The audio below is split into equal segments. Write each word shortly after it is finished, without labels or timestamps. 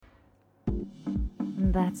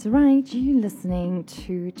That's right, you're listening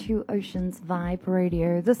to Two Oceans Vibe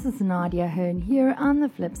Radio. This is Nadia Hearn here on The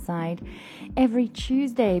Flipside every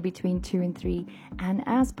Tuesday between 2 and 3. And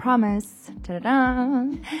as promised, ta-da,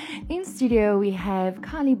 in studio we have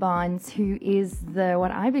Carly Barnes, who is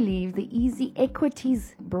what I believe, the Easy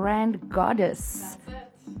Equities brand goddess. That's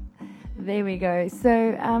it. There we go.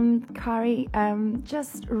 So, Kari,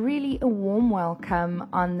 just really a warm welcome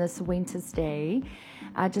on this winter's day.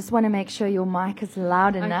 I just want to make sure your mic is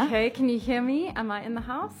loud enough. Okay, can you hear me? Am I in the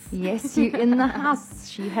house? Yes, you're in the house.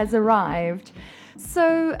 She has arrived.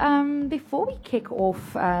 So before we kick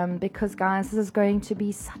off, because guys, this is going to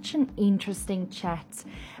be such an interesting chat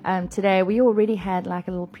today. We already had like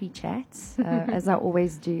a little pre-chat, as I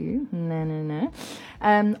always do. No.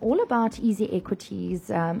 All about Easy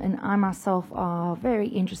Equities, and I myself are very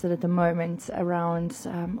interested at the moment around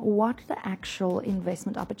what the actual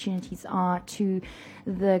investment opportunities are to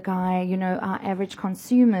the guy, our average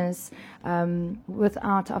consumers,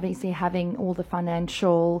 without obviously having all the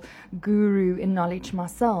financial guru in knowledge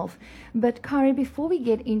myself. But Kari, before we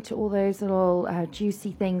get into all those little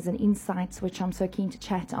juicy things and insights which I'm so keen to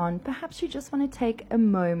chat on, perhaps you just want to take a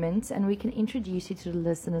moment and we can introduce you to the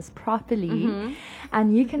listeners properly.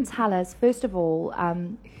 And you can tell us, first of all,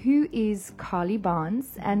 who is Carly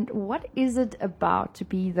Barnes and what is it about to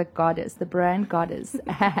be the goddess, the brand goddess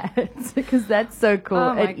at, because that's so cool,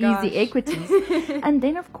 at Easy Equities. And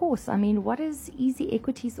then, of course, what is Easy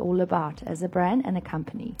Equities all about as a brand and a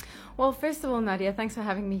company? Well, first of all, Nadia, thanks for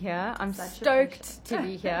having me here. I'm stoked to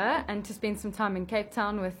be here and to spend some time in Cape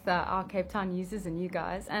Town with our Cape Town users and you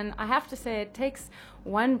guys. And I have to say, it takes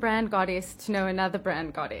one brand goddess to know another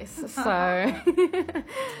brand goddess. So,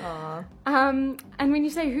 and when you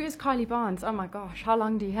say, who is Carly Barnes? Oh my gosh, how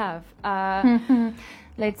long do you have?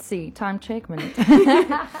 Let's see, time check minute.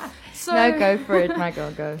 So, no, go for it, my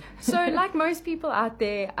girl, go. So like most people out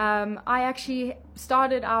there, I actually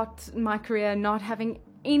started out my career not having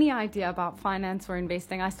any idea about finance or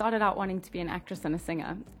investing. I started out wanting to be an actress and a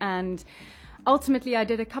singer. And ultimately, I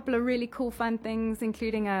did a couple of really cool, fun things,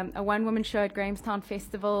 including a one-woman show at Grahamstown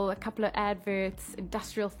Festival, a couple of adverts,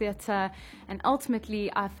 industrial theatre, and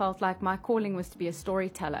ultimately, I felt like my calling was to be a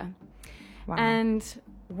storyteller. Wow. And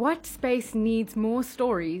what space needs more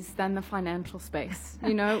stories than the financial space?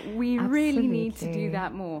 We really need to do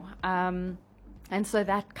that more. And so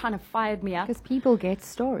that kind of fired me up. Because people get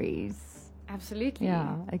stories. Absolutely.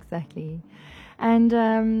 Yeah, exactly. And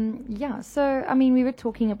so, we were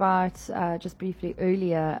talking about just briefly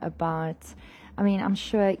earlier about, I'm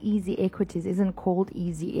sure Easy Equities isn't called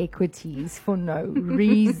Easy Equities for no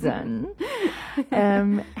reason.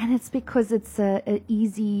 And it's because it's a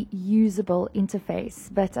easy, usable interface.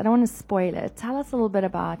 But I don't want to spoil it. Tell us a little bit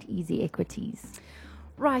about Easy Equities.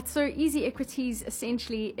 Right, so Easy Equities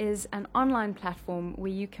essentially is an online platform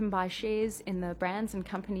where you can buy shares in the brands and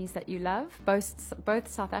companies that you love, both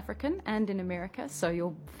South African and in America. So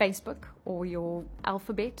your Facebook or your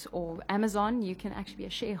Alphabet or Amazon, you can actually be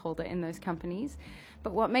a shareholder in those companies.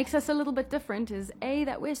 But what makes us a little bit different is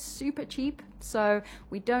that we're super cheap, so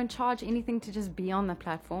we don't charge anything to just be on the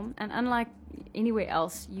platform. And unlike anywhere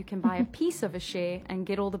else, you can buy a piece of a share and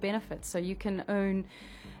get all the benefits. So you can own,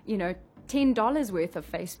 $10 worth of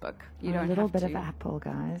Facebook. You don't a little have bit to. of Apple,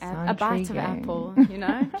 guys. A bite of Apple,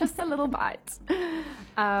 just a little bite.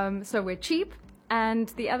 So we're cheap. And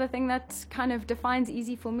the other thing that kind of defines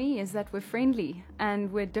Easy for me is that we're friendly and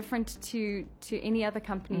we're different to any other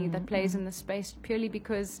company that plays in the space, purely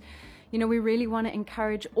because we really want to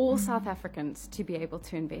encourage all South Africans to be able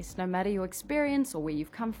to invest, no matter your experience or where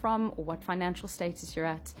you've come from or what financial status you're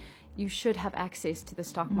at. You should have access to the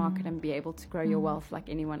stock market and be able to grow your wealth like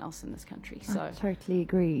anyone else in this country. So I totally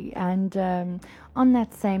agree. And on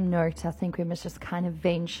that same note, I think we must just kind of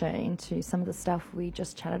venture into some of the stuff we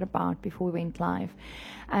just chatted about before we went live.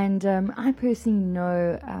 And I personally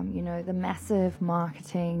know, the massive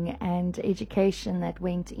marketing and education that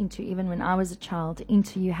went into, even when I was a child,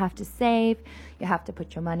 into you have to save, you have to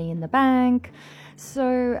put your money in the bank.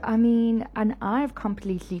 So, and I've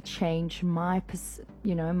completely changed my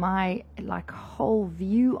whole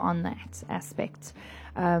view on that aspect,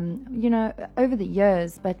 over the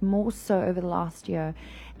years, but more so over the last year.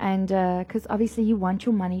 And because obviously you want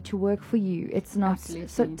your money to work for you. It's not. Absolutely.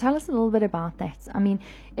 So tell us a little bit about that.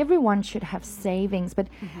 Everyone should have savings, but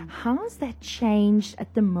how has that changed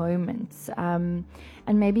at the moment?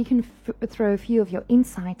 And maybe you can throw a few of your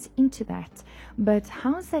insights into that. But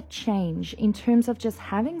how has that changed in terms of just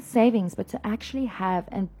having savings, but to actually have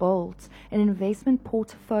and build an investment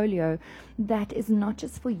portfolio that is not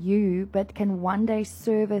just for you, but can one day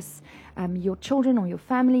service your children or your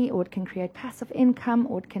family, or it can create passive income,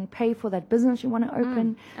 or it can pay for that business you want to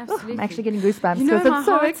open. Absolutely. I'm actually getting goosebumps. You know, because my it's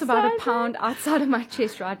so heart's about exciting. a pound outside of my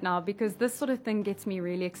chest right now, because this sort of thing gets me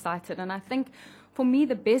really excited. And I think for me,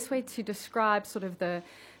 the best way to describe sort of the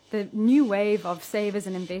new wave of savers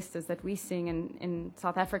and investors that we're seeing in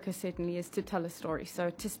South Africa certainly is to tell a story. So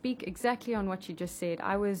to speak exactly on what you just said,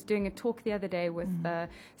 I was doing a talk the other day with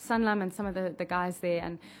Sanlam and some of the guys there,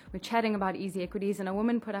 and we're chatting about easy equities, and a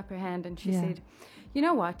woman put up her hand and she said, you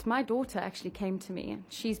know what, my daughter actually came to me, and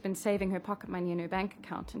she's been saving her pocket money in her bank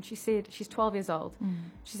account, and she said, she's 12 years old.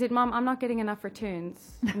 She said, Mom, I'm not getting enough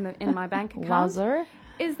returns in my bank account. Wowzer.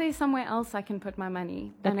 Is there somewhere else I can put my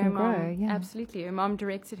money? That and can her mom, grow, yeah. absolutely. Her mom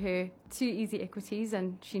directed her to Easy Equities,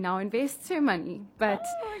 and she now invests her money. But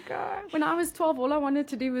Oh my gosh. when I was 12, all I wanted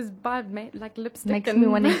to do was buy like lipstick. Makes and me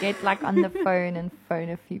want to get like on the phone and phone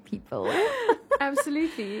a few people.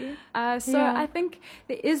 Absolutely. So Yeah. I think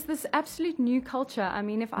there is this absolute new culture. I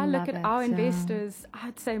mean, if I look Love at it, our yeah. investors,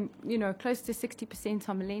 I'd say, close to 60%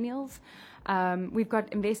 are millennials. We've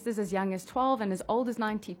got investors as young as 12 and as old as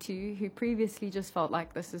 92 who previously just felt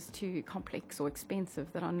like this is too complex or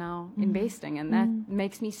expensive that are now investing. And that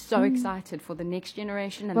makes me so excited for the next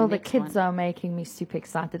generation and Well, the the next kids one. are making me super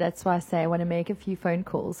excited. That's why I say I want to make a few phone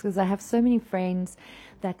calls, because I have so many friends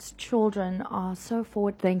that children are so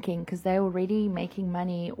forward thinking because they're already making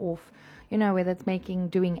money off, whether it's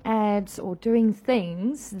doing ads or doing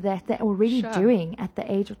things that they're already Sure. doing at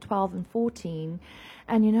the age of 12 and 14.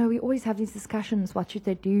 And, we always have these discussions. What should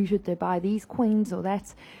they do? Should they buy these coins or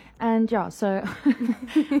that? And yeah, so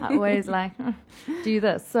I always do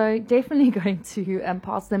this. So definitely going to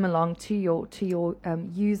pass them along to your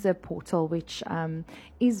user portal, which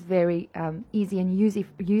is very easy and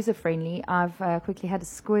user friendly. I've quickly had a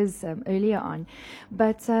squiz earlier on,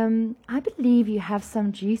 but I believe you have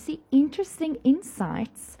some juicy, interesting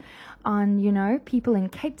insights on, people in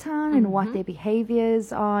Cape Town and what their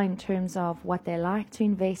behaviors are in terms of what they like to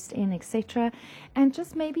invest in, etc. And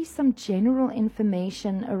just maybe some general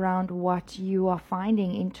information around what you are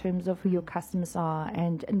finding in terms of who your customers are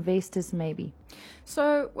and investors maybe.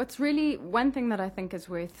 So what's really one thing that I think is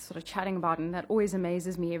worth sort of chatting about, and that always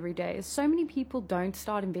amazes me every day, is so many people don't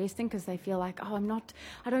start investing because they feel like, I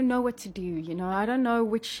don't know what to do, I don't know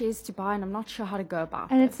which shares to buy, and I'm not sure how to go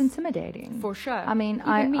about And this. it's intimidating. For sure. I mean,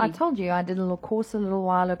 Even me. I told you I did a little course a little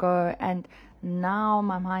while ago, and now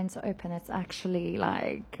my mind's open. It's actually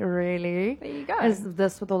like, really? There you go. Is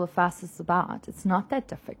this what all the fuss is about? It's not that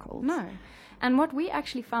difficult. No. And what we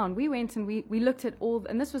actually found, we went and we looked at all,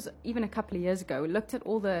 and this was even a couple of years ago, we looked at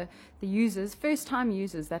all the users, first-time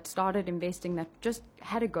users that started investing that just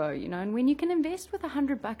had a go, and when you can invest with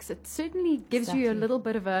 $100, it certainly gives you a Exactly. little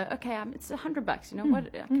bit of it's $100,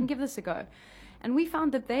 what, I can give this a go. And we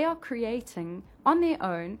found that they are creating, on their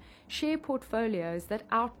own, share portfolios that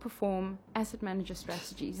outperform asset manager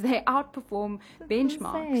strategies. They outperform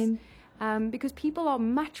benchmarks. Because people are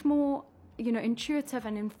much more intuitive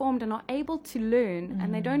and informed and are able to learn,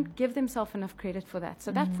 and they don't give themselves enough credit for that.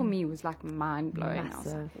 So that for me was like mind-blowing. I was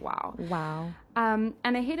Massive. like, wow. Wow.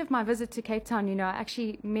 And ahead of my visit to Cape Town, I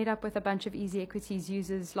actually met up with a bunch of Easy Equities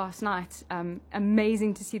users last night.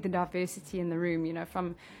 Amazing to see the diversity in the room,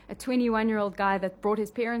 from a 21-year-old guy that brought his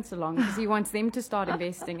parents along because he wants them to start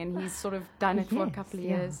investing, and he's sort of done it for a couple of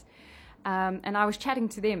years. And I was chatting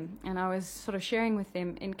to them, and I was sort of sharing with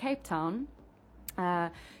them in Cape Town,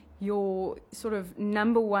 your sort of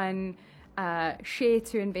number one share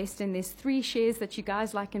to invest in. There's 3 shares that you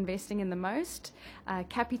guys like investing in the most.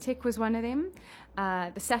 Capitec was one of them.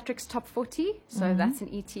 The Satrix Top 40, so that's an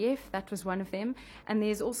ETF. That was one of them. And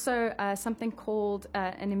there's also something called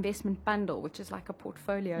an investment bundle, which is like a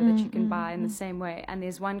portfolio that you can buy in the same way. And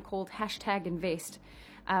there's one called #Invest,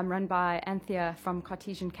 run by Anthea from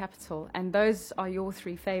Cartesian Capital. And those are your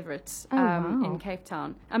 3 favorites wow. in Cape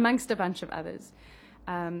Town, amongst a bunch of others.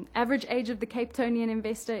 Average age of the Cape Townian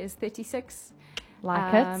investor is 36.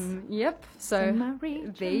 Like it? Yep. So in my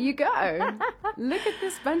region. there you go. Look at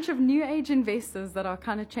this bunch of new age investors that are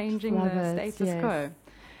kind of changing Love the it, status yes. quo.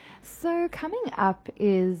 So coming up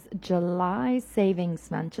is July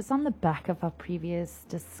Savings Month, just on the back of our previous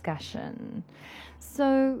discussion.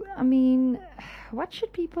 So, I mean, what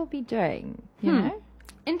should people be doing, you know?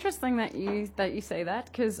 Interesting that you say that,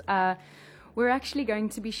 because we're actually going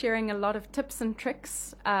to be sharing a lot of tips and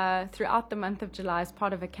tricks throughout the month of July as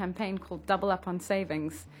part of a campaign called Double Up on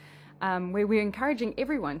Savings, where we're encouraging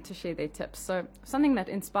everyone to share their tips. So something that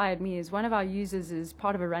inspired me is one of our users is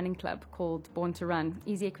part of a running club called Born to Run,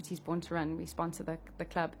 Easy Equities Born to Run. We sponsor the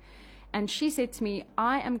club. And she said to me,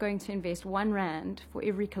 I am going to invest R1 for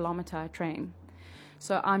every kilometer I train.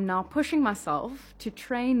 So I'm now pushing myself to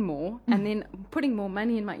train more and then putting more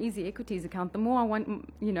money in my Easy Equities account. The more I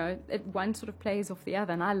want, one sort of plays off the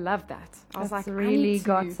other, and I love that. I was like, really I need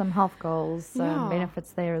got to some health goals,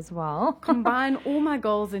 benefits there as well. combine all my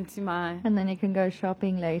goals into my... And then you can go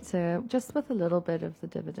shopping later, just with a little bit of the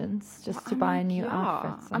dividends, just to buy a new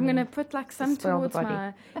outfit. I'm going to put like some towards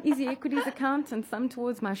my Easy Equities account and some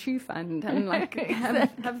towards my shoe fund, and like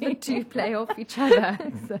have the two play off each other.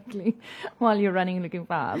 Exactly. While you're running looking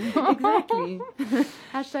fab. Exactly.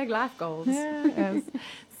 Hashtag life goals. Yes.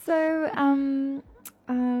 So,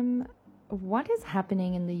 what is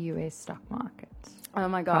happening in the US stock market? Oh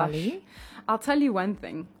my gosh. Carly? I'll tell you one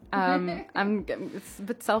thing. It's a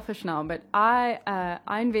bit selfish now, but I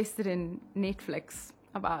invested in Netflix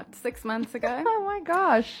about 6 months ago. Oh my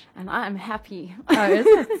gosh. And I am happy. Oh, is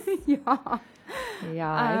it? Yeah.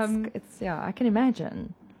 Yeah, it's I can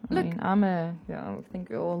imagine. I mean, I think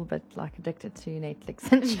we're all a bit like addicted to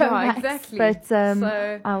Netflix and Showmax. Yeah, exactly. But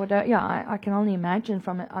so, I would, I can only imagine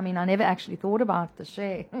from it. I mean, I never actually thought about the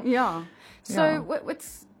share. Yeah. So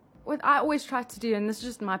what I always try to do, and this is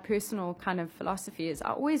just my personal kind of philosophy, is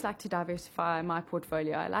I always like to diversify my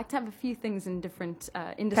portfolio. I like to have a few things in different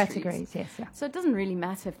industries. Categories, yes, yeah. So it doesn't really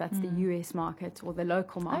matter if that's the US market or the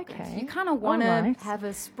local market. Okay. You kind of want to have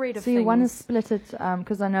a spread of things. So you want to split it,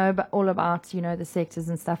 because I know all about, the sectors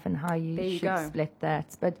and stuff and how you should split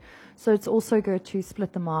that. But so it's also good to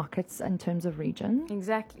split the markets in terms of region.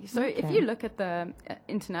 Exactly. So if you look at the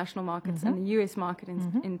international markets and the US market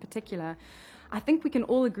in particular, I think we can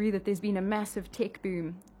all agree that there's been a massive tech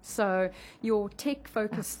boom. So your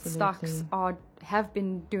tech-focused stocks have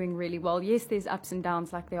been doing really well. Yes, there's ups and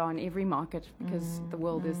downs like there are in every market because the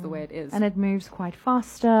world is the way it is. And it moves quite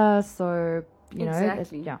faster, so,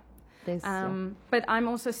 exactly. There's, but I'm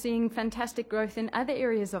also seeing fantastic growth in other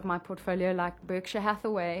areas of my portfolio, like Berkshire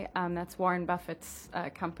Hathaway. That's Warren Buffett's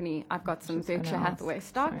company. I've got some Berkshire Hathaway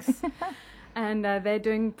stocks. And they're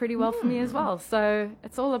doing pretty well for me as well. So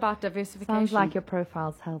it's all about diversification. Sounds like your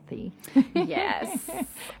profile's healthy. Yes.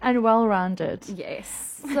 And well-rounded.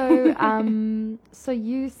 Yes. So, so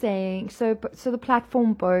you saying, so the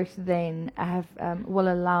platform both then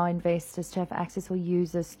will allow investors to have access or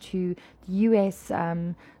users to the US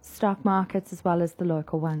stock markets as well as the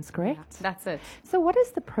local ones, correct? Yeah, that's it. So what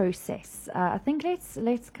is the process? I think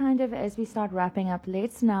let's kind of, as we start wrapping up,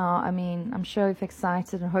 I'm sure you've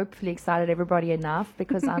excited and hopefully excited everybody enough,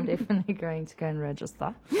 because I'm definitely going to go and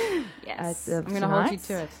register. Yes, I'm going to hold you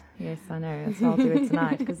to it. Yes, I know. So I'll do it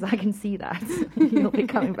tonight because I can see that. You'll be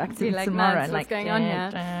coming back to me tomorrow. What's going on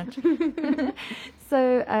here?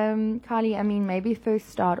 So, Carly, maybe first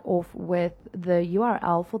start off with the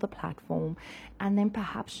URL for the platform, and then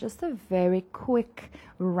perhaps just a very quick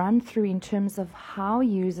run through in terms of how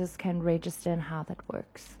users can register and how that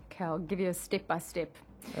works. Okay, I'll give you a step-by-step.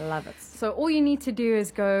 Love it. So all you need to do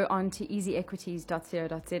is go on to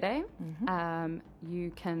easyequities.co.za.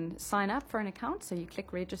 You can sign up for an account, so you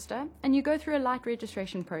click register, and you go through a light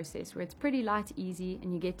registration process where it's pretty light, easy,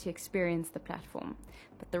 and you get to experience the platform.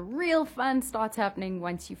 But the real fun starts happening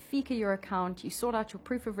once you FICA your account, you sort out your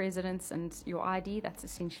proof of residence and your ID. That's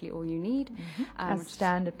essentially all you need. As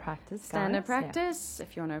standard practice. Standard practice. Yeah.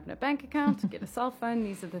 If you want to open a bank account, get a cell phone,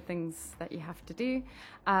 these are the things that you have to do.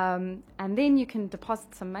 And then you can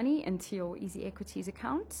deposit some money into your Easy Equities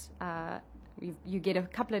account. You get a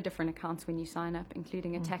couple of different accounts when you sign up,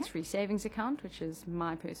 including a tax-free savings account, which is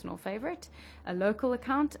my personal favorite, a local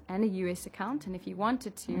account, and a US account. And if you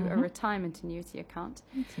wanted to, a retirement annuity account.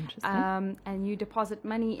 That's interesting. And you deposit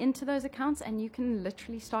money into those accounts, and you can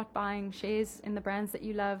literally start buying shares in the brands that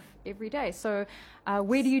you love every day. So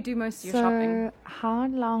where do you do most of your shopping? So how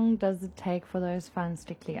long does it take for those funds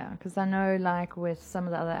to clear? Because I know, like with some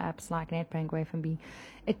of the other apps like Nedbank, FNB,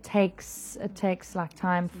 it takes like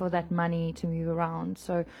time for that money to move around.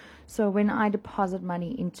 So when I deposit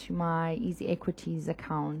money into my Easy Equities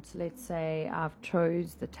account, let's say I've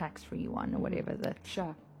chose the tax-free one or whatever that.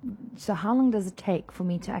 Sure. So how long does it take for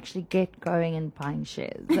me to actually get going and buying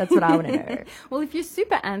shares? That's what I want to know. Well, if you're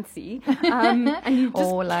super antsy and you just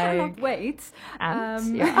cannot wait,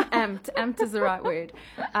 amped is the right word.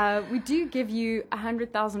 We do give you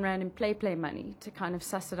 100,000 Rand in play money to kind of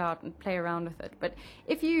suss it out and play around with it. But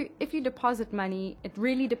if you deposit money, it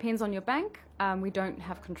really depends on your bank. We don't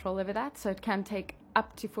have control over that, so it can take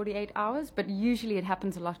up to 48 hours, but usually it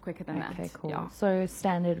happens a lot quicker than that. Okay, cool. Yeah. So the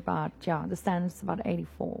standard's about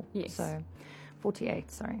 84. Yes. So 48,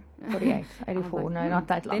 sorry. 48, 84. No, not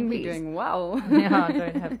that long. Then please. we're doing well. Yeah, I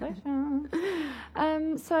don't have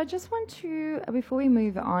So I just want to, before we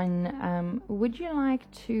move on, would you like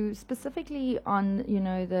to specifically on,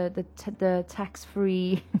 the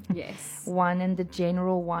tax-free Yes. one and the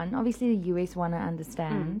general one? Obviously, the US one I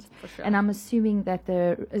understand, for sure. and I'm assuming that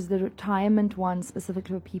there is the retirement one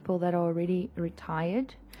specifically for people that are already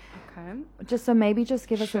retired. Okay. Just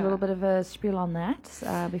give us a Sure. little bit of a spiel on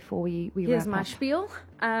that before we Here's wrap my up. spiel.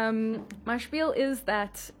 My spiel is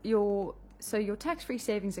that your tax-free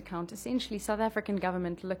savings account, essentially, South African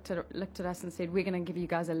government looked at us and said, we're going to give you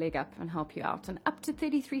guys a leg up and help you out. And up to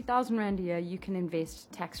 33,000 Rand a year, you can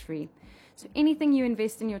invest tax-free. So anything you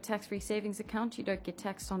invest in your tax-free savings account, you don't get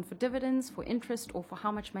taxed on for dividends, for interest, or for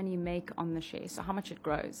how much money you make on the share, so how much it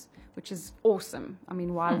grows, which is awesome. I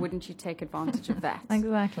mean, why wouldn't you take advantage of that?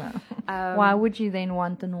 Exactly. Why would you then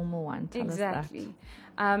want the normal one? Tell us Exactly.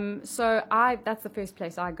 That's the first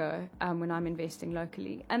place I go when I'm investing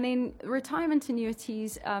locally. And then retirement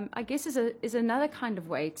annuities, I guess, is another kind of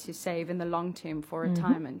way to save in the long term for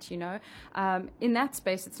retirement. In that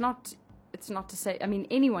space, it's not to say, I mean,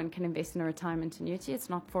 anyone can invest in a retirement annuity. It's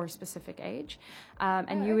not for a specific age.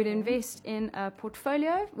 And you would invest in a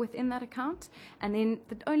portfolio within that account. And then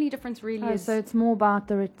the only difference really is... So it's more about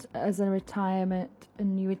as a retirement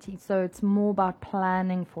annuity. So it's more about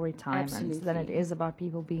planning for retirement than it is about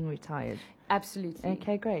people being retired. Absolutely.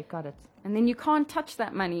 Okay, great. Got it. And then you can't touch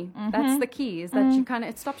that money. That's the key, is that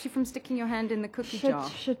it stops you from sticking your hand in the cookie jar.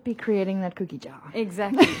 Should be creating that cookie jar.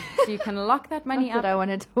 Exactly. So you can lock that money Not up. that I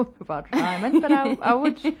want to talk about retirement, but I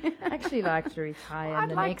would actually like to retire in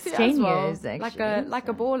the next 10 years, actually. Like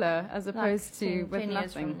a baller, as opposed to with 10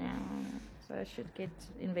 years nothing. from now. So I should get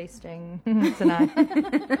investing tonight.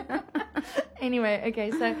 Anyway,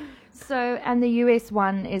 okay, so and the US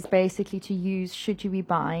one is basically to use should you be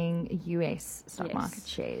buying US stock market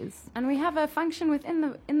shares. And we have a function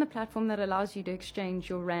within the platform that allows you to exchange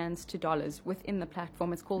your rands to dollars within the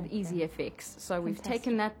platform. It's called Easy FX. So we've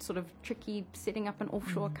taken that sort of tricky setting up an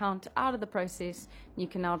offshore account out of the process. You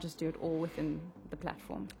can now just do it all within the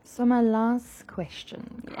platform. So my last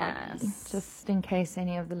question, Carly, Yes. just in case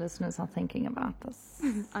any of the listeners are thinking about this.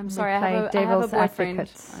 I'm sorry, I play have a devil's boyfriend,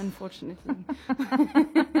 advocate. unfortunately.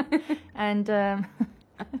 And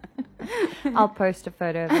I'll post a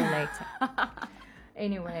photo of him later.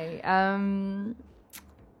 Anyway,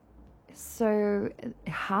 so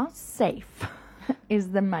how safe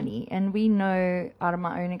is the money? And we know out of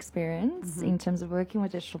my own experience in terms of working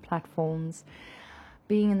with digital platforms,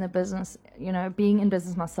 being in the business, being in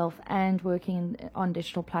business myself and working on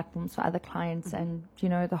digital platforms for other clients and,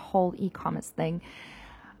 the whole e-commerce thing.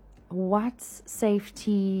 What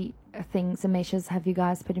safety things and measures have you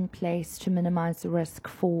guys put in place to minimize the risk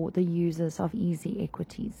for the users of Easy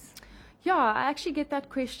Equities? Yeah, I actually get that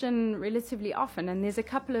question relatively often, and there's a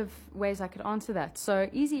couple of ways I could answer that. So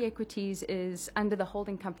Easy Equities is under the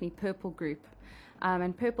holding company Purple Group.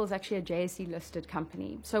 And Purple is actually a JSE listed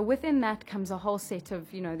company. So within that comes a whole set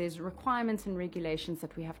of, there's requirements and regulations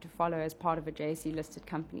that we have to follow as part of a JSE listed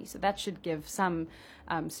company. So that should give some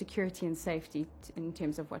security and safety in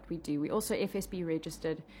terms of what we do. We also FSB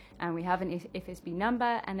registered, and we have an FSB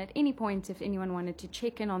number. And at any point, if anyone wanted to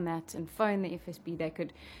check in on that and phone the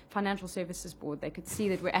FSB, Financial Services Board, they could see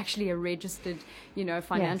that we're actually a registered,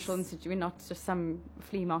 financial institute. We're not just some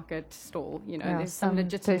flea market stall. There's some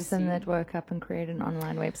legitimacy. Person that woke up and created an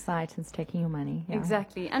online website and is taking your money. Yeah.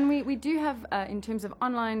 Exactly. And we do have, in terms of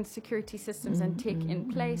online security systems and tech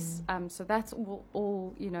in place, so that's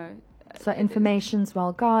all. So information's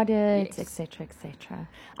well guarded, Yes. etc., etc.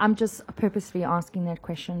 I'm just purposely asking that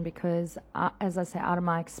question because, as I say, out of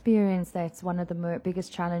my experience, that's one of the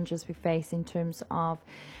biggest challenges we face in terms of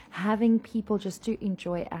having people just to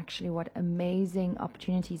enjoy actually what amazing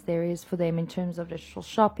opportunities there is for them in terms of digital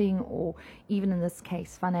shopping or even in this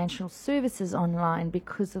case financial services online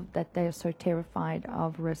because of that they're so terrified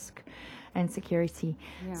of risk and security.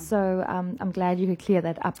 Yeah. So I'm glad you could clear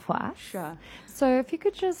that up for us. Sure. So if you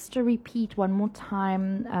could just repeat one more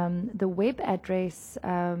time the web address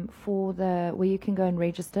for where you can go and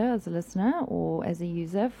register as a listener or as a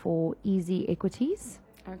user for Easy Equities.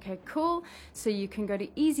 Okay, cool. So you can go to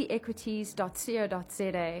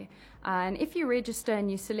easyequities.co.za. And if you register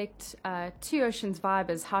and you select Two Oceans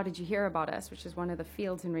Vibers, how did you hear about us, which is one of the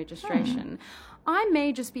fields in registration, I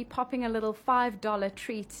may just be popping a little $5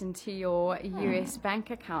 treat into your US bank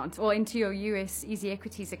account or into your US Easy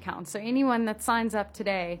Equities account. So anyone that signs up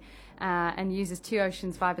today and uses Two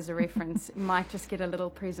Oceans Vibe as a reference might just get a little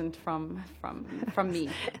present from me.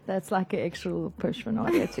 That's like an extra little push for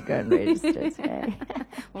Nadia to go and register today.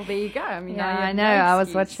 Well, there you go. I mean, I know. I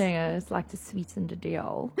was watching it. It's like to sweeten the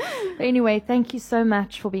deal. But anyway, thank you so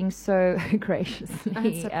much for being so graciously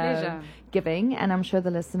It's a pleasure. Giving, and I'm sure the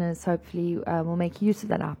listeners hopefully will make use of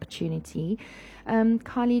that opportunity.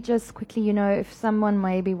 Carly, just quickly, if someone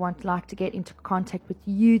maybe like to get into contact with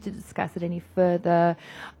you to discuss it any further,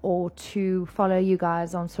 or to follow you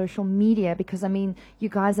guys on social media, because you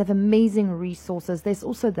guys have amazing resources. There's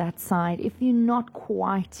also that side. If you're not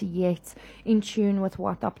quite yet in tune with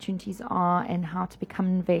what opportunities are and how to become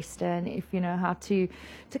an investor, and if you know how to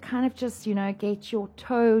kind of just get your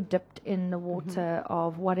toe dipped in the water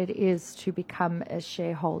of what it is to become a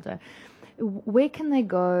shareholder, where can they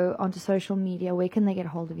go onto social media? Where can they get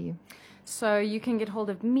hold of you? So you can get hold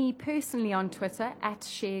of me personally on Twitter at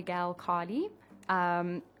ShareGalCarly.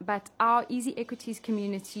 But our Easy Equities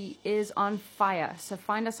community is on fire. So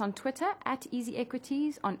find us on Twitter at Easy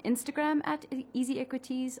Equities, on Instagram at Easy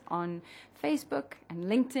Equities, on Facebook and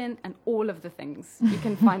LinkedIn and all of the things. You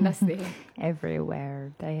can find us there.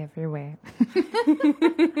 Everywhere. They're everywhere.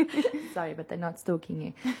 Sorry, but they're not stalking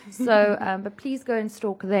you. So, but please go and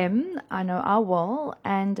stalk them. I know I will.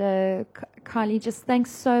 And Kylie, just thanks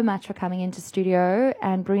so much for coming into studio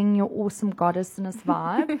and bringing your awesome goddessness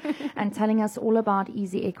vibe and telling us all about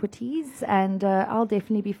Easy Equities. And I'll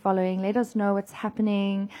definitely be following. Let us know what's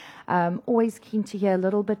happening. Always keen to hear a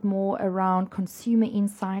little bit more around consumer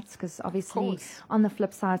insights, because obviously on the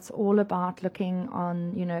flip side, it's all about looking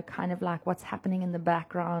on, kind of like what's happening in the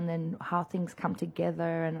background and how things come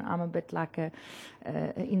together. And I'm a bit like a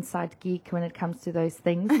inside geek when it comes to those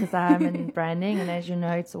things, because I'm in branding, and as you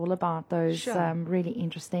know, it's all about those really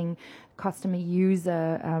interesting customer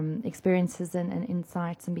user experiences and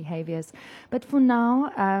insights and behaviors. But for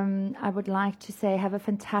now, I would like to say have a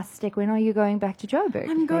fantastic. When are you going back to Joburg?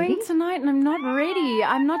 I'm going tonight, and I'm not ready.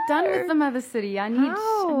 I'm not done with the Mother City. I need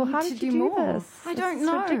to do more. This? I don't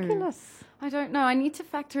know. Ridiculous. I don't know. I need to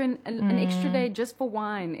factor in an extra day just for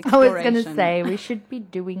wine I was exploration. going to say we should be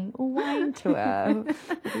doing a wine tour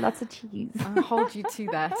with lots of cheese. I'll hold you to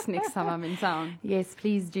that next time I'm in town. Yes,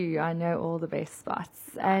 please do. I know all the best spots.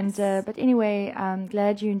 Nice. And but anyway, I'm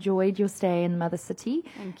glad you enjoyed your stay in the Mother City.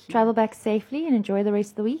 Thank you. Travel back safely and enjoy the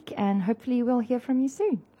rest of the week. And hopefully we'll hear from you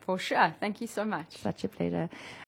soon. For sure. Thank you so much. Such a pleasure.